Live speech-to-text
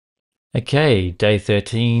Okay, day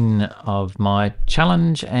 13 of my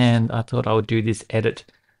challenge, and I thought I would do this edit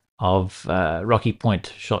of Rocky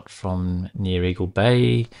Point shot from near Eagle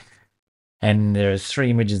Bay. And there are three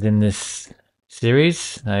images in this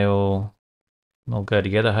series. They all go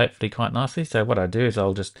together hopefully quite nicely. So what I do is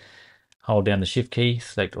I'll just hold down the shift key,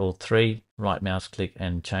 select all three, right mouse click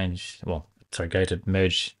and go to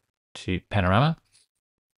merge to panorama.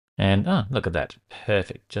 And look at that,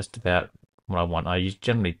 perfect, just about what I want. I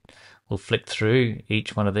generally will flick through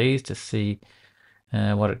each one of these to see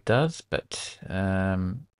what it does, but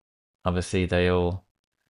obviously they all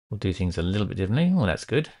will do things a little bit differently. Well, that's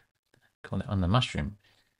good. Call it on the mushroom.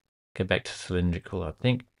 Go back to cylindrical, I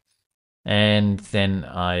think. And then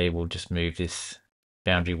I will just move this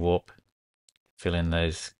boundary warp, fill in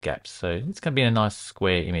those gaps. So it's going to be a nice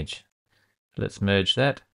square image. Let's merge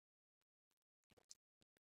that.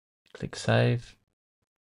 Click save.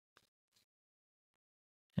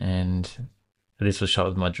 And this was shot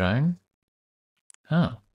with my drone.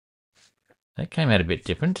 Oh, that came out a bit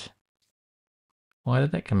different. Why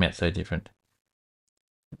did that come out so different?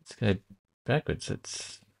 Let's go backwards.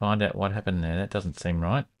 Let's find out what happened there. That doesn't seem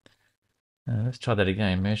right. Let's try that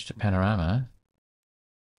again. Merge to panorama.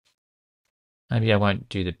 Maybe I won't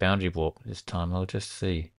do the boundary warp this time. I'll just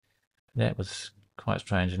see. That was quite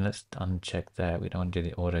strange. And let's uncheck that. We don't want to do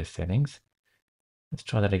the auto settings. Let's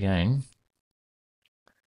try that again.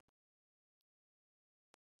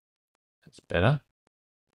 That's better.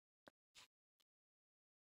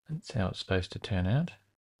 That's how it's supposed to turn out,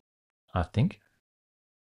 I think.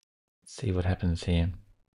 Let's see what happens here.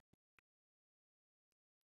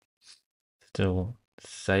 Still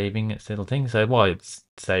saving its little thing. So while it's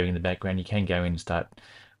saving in the background, you can go in and start.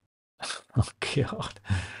 Oh God.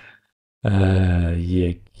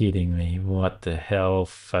 You're kidding me. What the hell?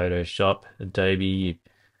 Photoshop, Adobe, you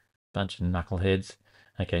bunch of knuckleheads.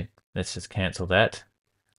 Okay, let's just cancel that.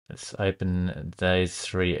 Let's open those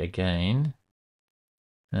three again.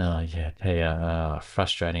 Oh yeah, they are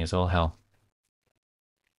frustrating as all hell.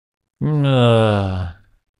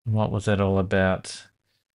 What was that all about?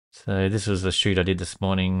 So this was the shoot I did this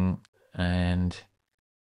morning, and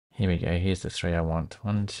here we go. Here's the three I want.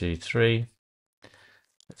 1, 2, 3.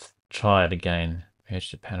 Let's try it again. Merge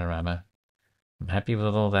to panorama. I'm happy with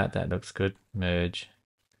all that. That looks good. Merge.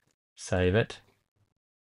 Save it.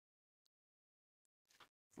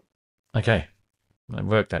 Okay, it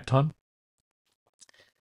worked that time.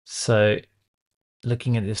 So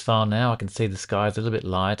looking at this file now, I can see the sky is a little bit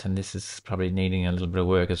light, and this is probably needing a little bit of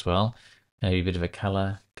work as well. Maybe a bit of a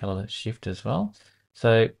color shift as well.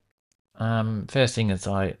 So first thing is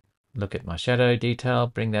I look at my shadow detail,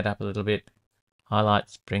 bring that up a little bit.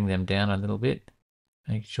 Highlights, bring them down a little bit.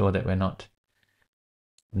 Make sure that we're not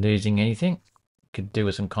losing anything. Could do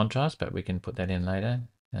with some contrast, but we can put that in later.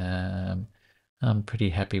 I'm pretty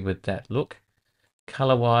happy with that look.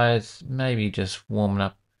 Color wise, maybe just warming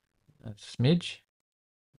up a smidge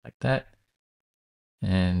like that,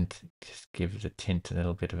 and just give the tint a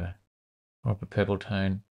little bit of a more of a purple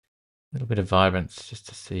tone, a little bit of vibrance, just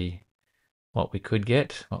to see what we could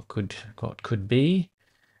get, what could be.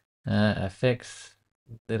 Effects,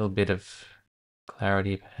 a little bit of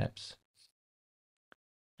clarity perhaps,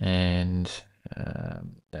 and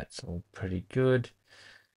that's all pretty good.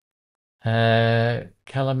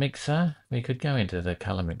 Color mixer, we could go into the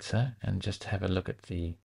color mixer and just have a look at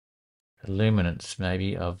the luminance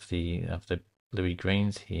maybe of the bluey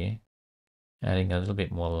greens here, adding a little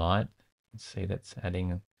bit more light. See, that's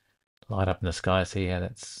adding light up in the sky. See how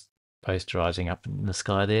that's posterizing up in the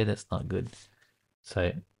sky there? That's not good.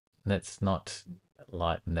 So let's not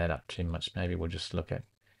lighten that up too much. Maybe we'll just look at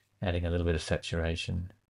adding a little bit of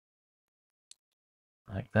saturation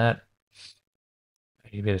like that.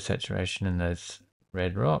 A bit of saturation in those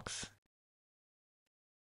red rocks,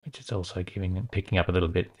 which is also picking up a little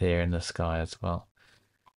bit there in the sky as well.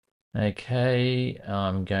 Okay,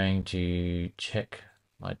 I'm going to check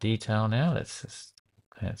my detail now. Let's just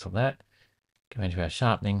cancel that. Go into our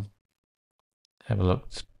sharpening. Have a look.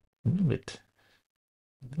 It's a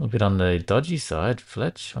little bit on the dodgy side.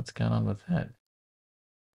 Fletch, what's going on with that?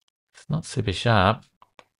 It's not super sharp.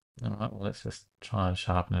 All right, well, let's just try and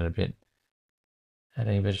sharpen it a bit.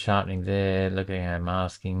 Adding a bit of sharpening there, looking at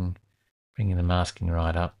masking, bringing the masking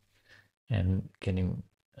right up and getting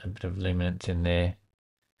a bit of luminance in there.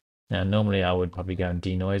 Now, normally I would probably go and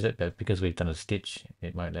denoise it, but because we've done a stitch,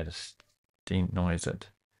 it won't let us denoise it.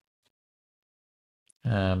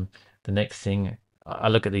 The next thing, I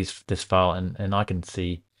look at this file and I can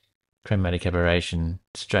see chromatic aberration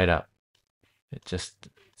straight up. It just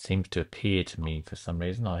seems to appear to me for some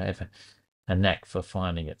reason. I have a knack for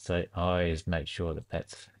finding it, so I always make sure that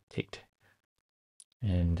that's ticked.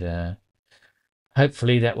 And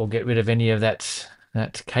hopefully that will get rid of any of that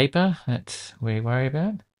caper that we worry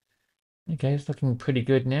about. Okay, it's looking pretty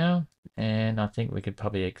good now, and I think we could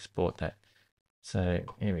probably export that. So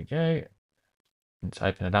here we go. Let's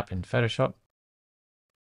open it up in Photoshop.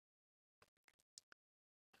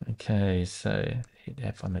 Okay, so hit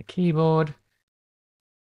F on the keyboard.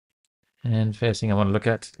 And first thing I want to look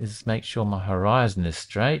at is make sure my horizon is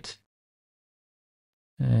straight.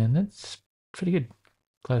 And that's pretty good.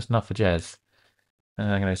 Close enough for jazz.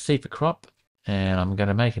 And I'm going to see for crop, and I'm going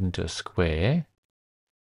to make it into a square.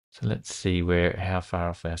 So let's see how far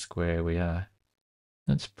off our square we are.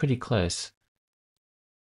 That's pretty close,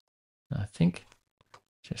 I think.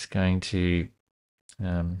 Just going to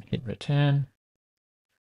hit return.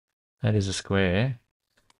 That is a square.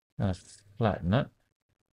 I'll flatten it.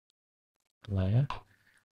 Layer.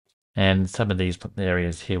 And some of these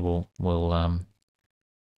areas here will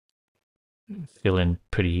fill in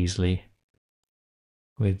pretty easily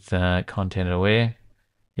with content aware.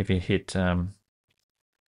 If you hit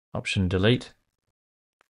Option Delete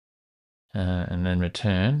and then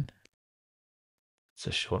return, it's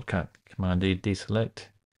a shortcut. Command D, deselect.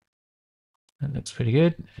 That looks pretty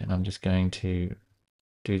good. And I'm just going to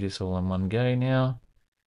do this all in one go now.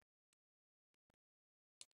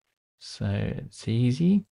 So it's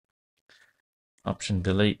easy. Option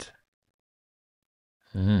Delete.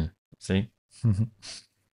 See?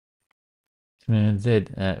 Command Z.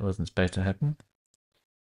 It wasn't supposed to happen.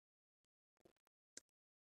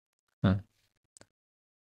 Huh.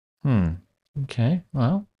 Okay,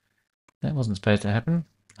 well, that wasn't supposed to happen.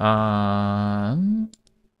 Oh,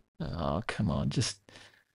 come on, just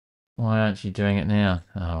why aren't you doing it now?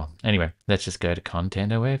 Oh, anyway, let's just go to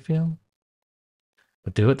Content Aware Field.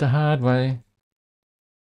 We'll do it the hard way.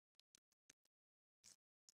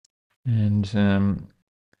 And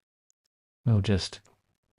we'll just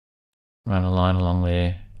run a line along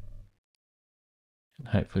there. And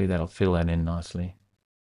hopefully that'll fill that in nicely.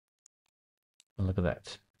 And look at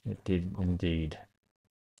that. It did indeed.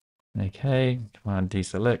 Okay, Command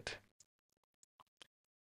deselect.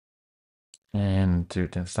 And do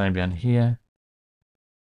the same down here.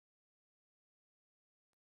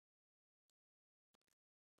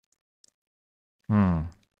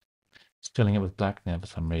 It's filling it with black now for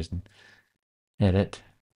some reason. Edit.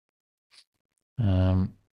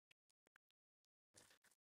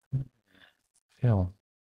 Fill.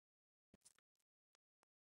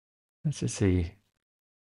 Let's just see.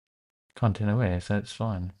 Content aware, so it's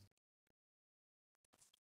fine.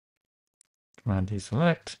 Command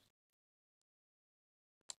deselect.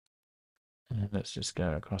 And let's just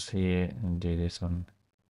go across here and do this one.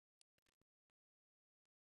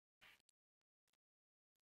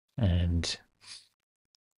 And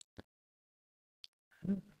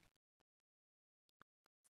it's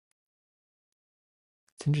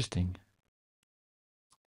interesting.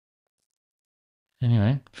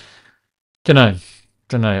 Anyway, don't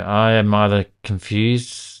know. I am either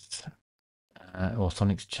confused or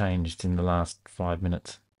something's changed in the last 5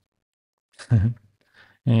 minutes.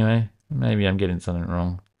 Anyway, maybe I'm getting something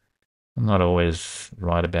wrong. I'm not always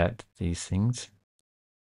right about these things.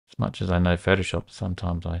 As much as I know Photoshop,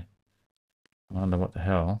 sometimes I wonder what the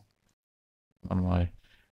hell. What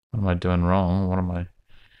am I doing wrong? What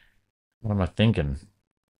am I thinking?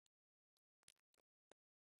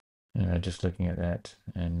 Just looking at that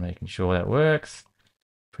and making sure that works.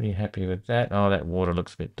 Pretty happy with that. Oh, that water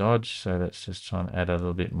looks a bit dodgy, so let's just try and add a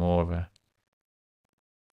little bit more of a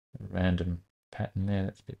random pattern there.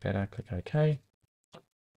 That's a bit better. Click OK.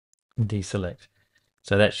 Deselect.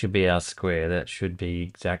 So that should be our square. That should be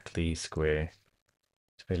exactly square.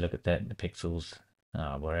 So we look at that, the pixels.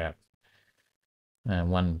 We're out.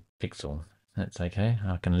 1 pixel. That's okay.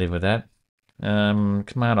 I can live with that.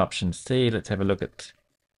 Command Option C. Let's have a look at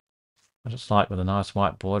what it's like with a nice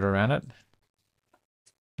white border around it.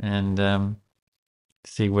 And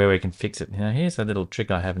see where we can fix it. Now here's a little trick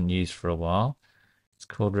I haven't used for a while. It's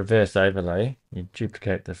called reverse overlay. You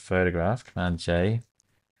duplicate the photograph, Command J.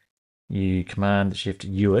 You Command Shift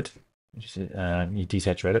U it. You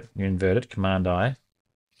desaturate it. You invert it, Command I.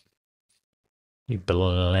 You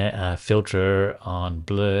filter on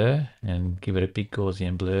blur and give it a big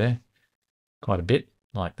Gaussian blur, quite a bit,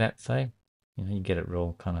 like that. Say, you get it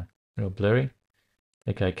real blurry.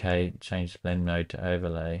 Click OK. Change blend mode to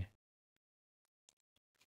overlay.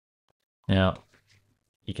 Now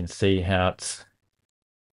you can see how it's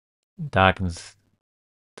darkens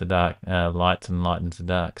the dark lights and lightens the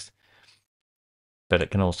darks, but it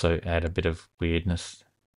can also add a bit of weirdness.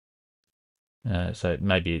 So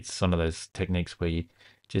maybe it's one of those techniques where you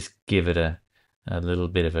just give it a a little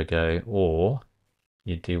bit of a go, or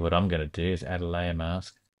you do what I'm going to do is add a layer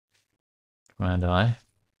mask. And I'm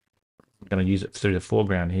going to use it through the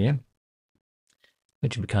foreground here,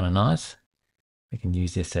 which would be kind of nice. We can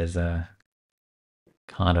use this as a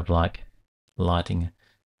kind of like lighting,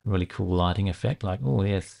 really cool lighting effect. Like, oh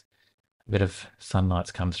yes, a bit of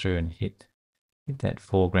sunlight's come through and hit that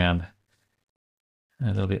foreground a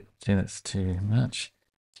little bit. See, that's too much.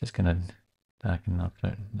 Just going to darken up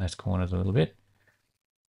those corners a little bit.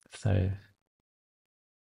 So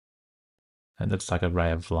it looks like a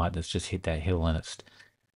ray of light that's just hit that hill and it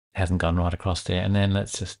hasn't gone right across there. And then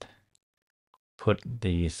let's just put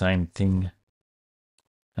the same thing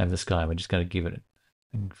over the sky. We're just going to give it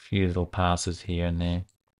a few little passes here and there.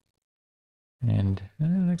 And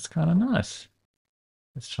it looks kind of nice.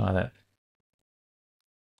 Let's try that.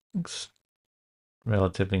 Looks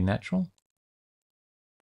relatively natural.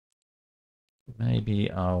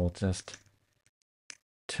 Maybe I'll just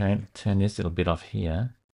turn this little bit off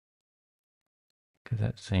here, because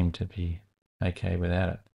that seemed to be okay without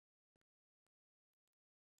it.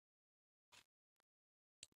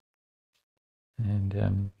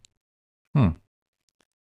 And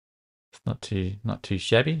it's not too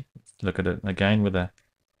shabby. Look at it again with a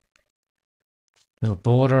little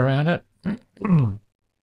border around it.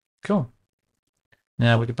 Cool.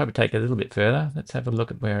 Now we could probably take it a little bit further. Let's have a look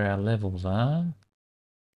at where our levels are.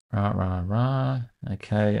 Right.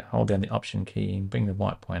 Okay, hold down the Option key and bring the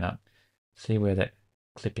white point up. See where that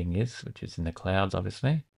clipping is, which is in the clouds,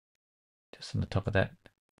 obviously. Just on the top of that.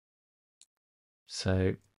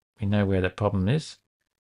 So we know where the problem is.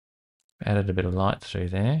 Added a bit of light through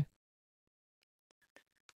there.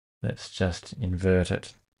 Let's just invert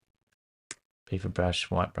it. P for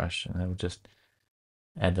brush, white brush, and then we'll just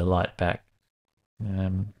add the light back.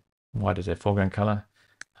 White is our foreground color,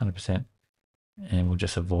 100%. And we'll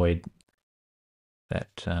just avoid that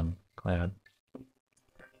cloud.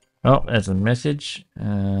 Oh, there's a message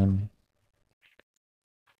from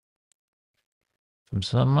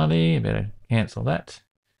somebody. Better cancel that.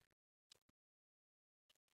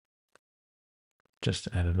 Just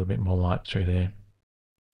add a little bit more light through there.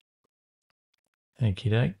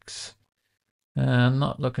 Okie dokes.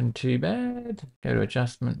 Not looking too bad. Go to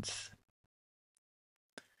adjustments.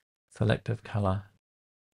 Selective color.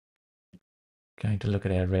 Going to look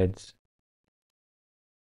at our reds.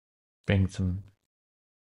 Bring some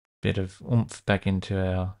bit of oomph back into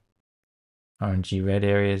our orangey red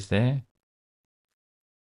areas there.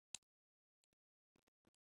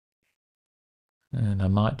 And I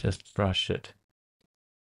might just brush it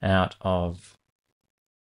out of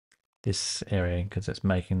this area because it's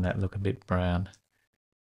making that look a bit brown.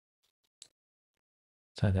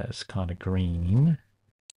 So that's kind of green.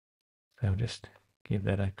 So I'll just give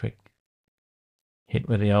that a quick hit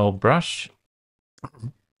with the old brush.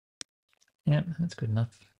 Yeah, that's good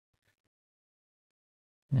enough.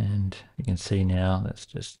 And you can see now that's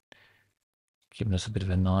just giving us a bit of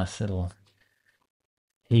a nice little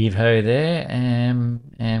heave-ho there.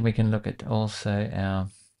 And we can look at also our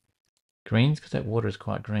greens because that water is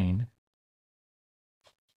quite green.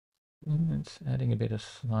 And it's adding a bit of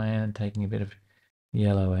cyan and taking a bit of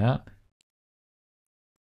yellow out.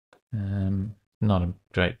 Not a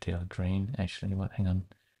great deal of green, actually. What? Hang on.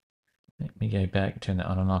 Let me go back, turn that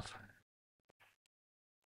on and off.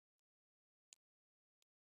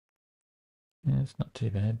 Yeah, it's not too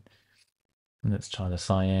bad. And let's try the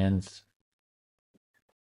cyans.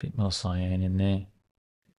 A bit more cyan in there. A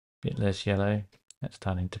bit less yellow. That's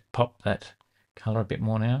starting to pop that colour a bit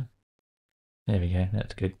more now. There we go,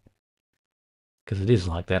 that's good. Because it is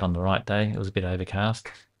like that on the right day. It was a bit overcast.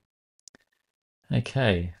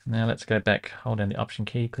 Okay, now let's go back, hold down the Option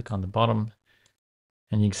key, click on the bottom,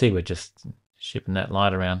 and you can see we're just shipping that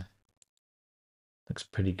light around. Looks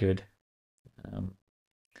pretty good.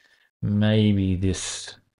 Maybe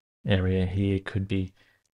this area here could be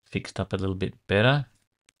fixed up a little bit better.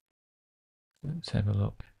 Let's have a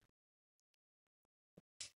look.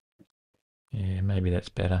 Yeah, maybe that's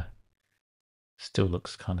better. Still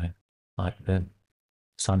looks kind of like the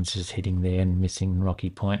sun's just hitting there and missing Rocky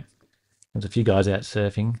Point. There's a few guys out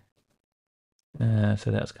surfing,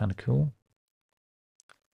 so that's kind of cool.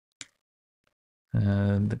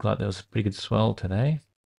 Looked like there was a pretty good swell today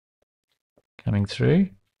coming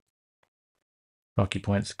through. Rocky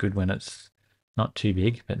Point's good when it's not too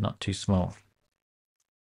big, but not too small.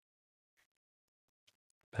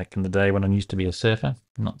 Back in the day when I used to be a surfer,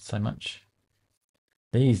 not so much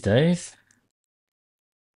these days.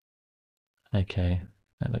 Okay,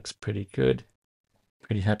 that looks pretty good.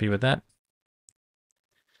 Pretty happy with that.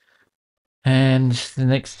 And the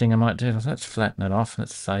next thing I might do is let's flatten it off.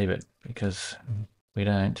 Let's save it. because we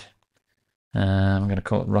don't. I'm going to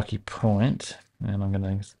call it Rocky Point, and I'm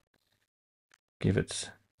going to give it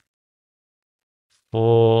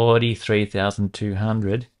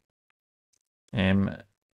 43,200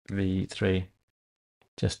 MV3,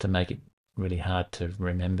 just to make it really hard to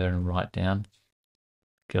remember and write down.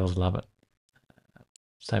 Girls love it.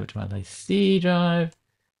 Save it to my C drive.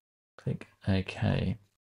 Click OK.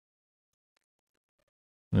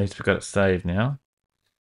 At least we've got it saved now.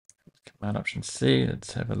 Command Option C.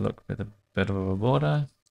 Let's have a look with a bit of a border.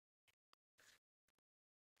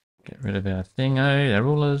 Get rid of our thingo, our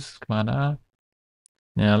rulers. Command R.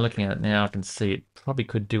 Now looking at it now, I can see it probably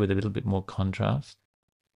could do with a little bit more contrast.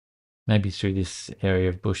 Maybe through this area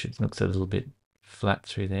of bush, it looks a little bit flat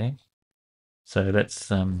through there. So let's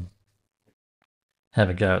have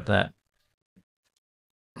a go at that.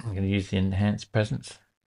 I'm going to use the enhanced presence.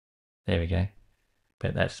 There we go.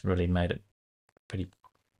 But that's really made it pretty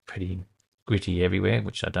gritty everywhere,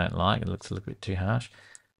 which I don't like. It looks a little bit too harsh.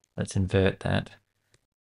 Let's invert that.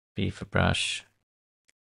 B for brush.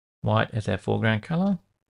 White as our foreground color.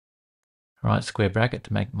 Right square bracket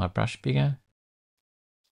to make my brush bigger.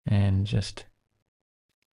 And just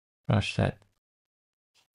brush that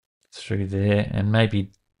through there. And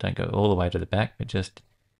maybe don't go all the way to the back, but just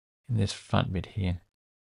in this front bit here.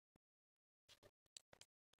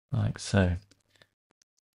 Like so.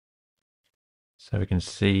 So we can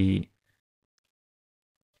see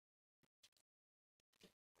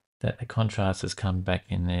that the contrast has come back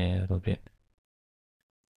in there a little bit.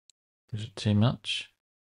 Is it too much?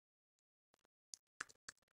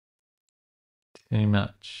 Too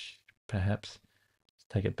much, perhaps. Let's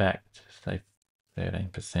take it back to say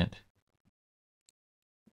 13%.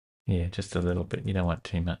 Yeah, just a little bit. You don't want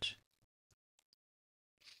too much.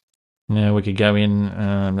 Now we could go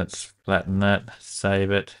in, let's flatten that,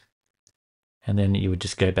 save it. And then you would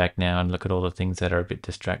just go back now and look at all the things that are a bit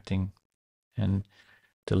distracting and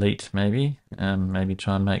delete maybe. Maybe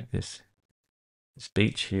try and make this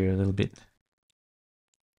beach here a little bit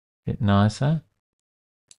nicer.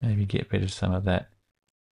 Maybe get rid of some of that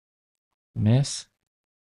mess.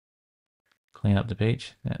 Clean up the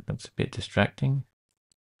beach. That looks a bit distracting.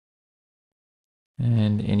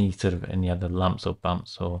 And any other lumps or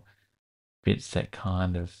bumps or bits that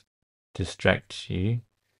kind of distract you,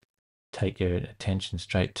 take your attention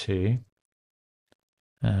straight to.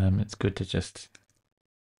 It's good to just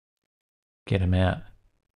get them out.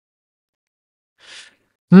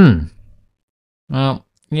 Well,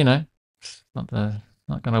 you know, it's not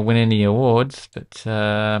going to win any awards, but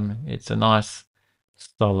it's a nice,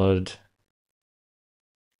 solid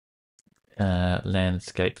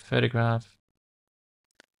landscape photograph.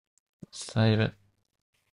 Save it.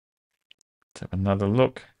 Let's have another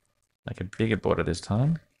look. Make a bigger border this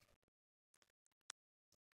time.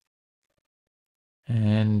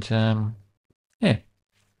 And yeah, I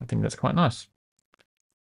think that's quite nice.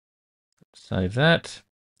 Save that.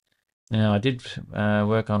 Now I did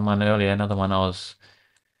work on one earlier, another one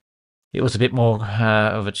it was a bit more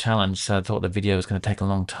of a challenge, so I thought the video was going to take a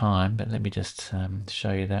long time, but let me just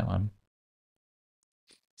show you that one.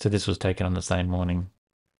 So this was taken on the same morning.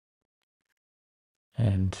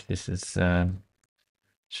 And this is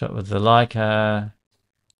shot with the Leica,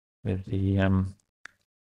 with the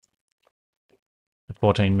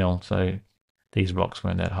 14mm, so these rocks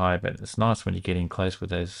weren't that high, but it's nice when you get in close with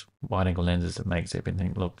those wide-angle lenses. It makes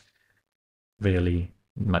everything look really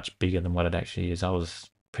much bigger than what it actually is. I was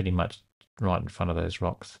pretty much right in front of those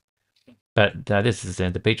rocks. But this is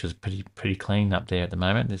the beach was pretty clean up there at the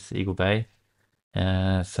moment. This Eagle Bay.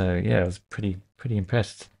 So yeah, I was pretty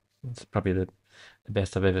impressed. It's probably the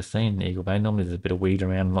best I've ever seen Eagle Bay. Normally there's a bit of weed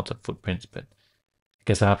around, lots of footprints, but I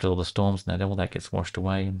guess after all the storms now, all that gets washed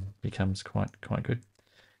away and becomes quite good.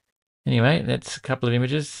 Anyway, that's a couple of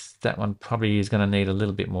images. That one probably is going to need a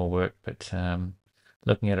little bit more work, but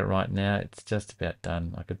looking at it right now, it's just about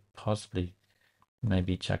done. I could possibly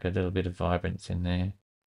maybe chuck a little bit of vibrance in there.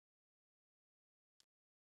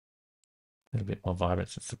 A little bit more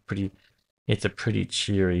vibrance. It's a pretty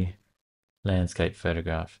cheery landscape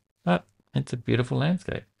photograph, but it's a beautiful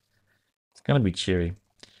landscape. It's going to be cheery.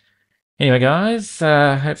 Anyway, guys,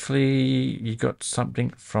 hopefully you got something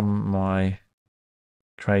from my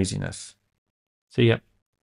craziness. See ya.